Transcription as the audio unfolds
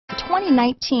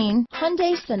2019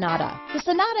 Hyundai Sonata. The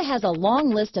Sonata has a long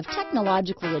list of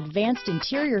technologically advanced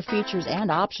interior features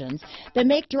and options that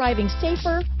make driving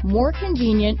safer, more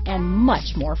convenient, and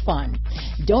much more fun.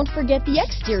 Don't forget the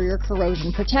exterior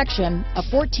corrosion protection, a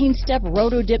 14-step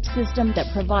roto-dip system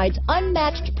that provides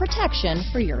unmatched protection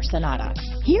for your Sonata.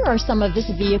 Here are some of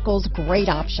this vehicle's great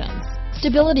options: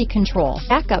 stability control,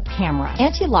 backup camera,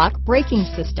 anti-lock braking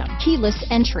system, keyless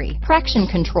entry, traction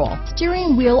control,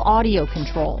 steering wheel audio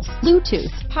controls,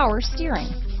 Bluetooth, power steering,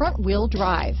 front wheel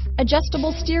drive,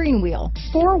 adjustable steering wheel,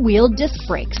 4-wheel disc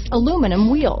brakes, aluminum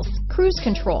wheels, cruise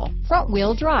control, front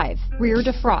wheel drive, rear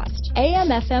defrost,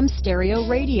 AM/FM stereo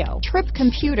radio, trip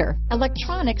computer,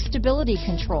 electronic stability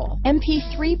control,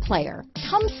 MP3 player.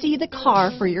 Come see the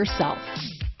car for yourself.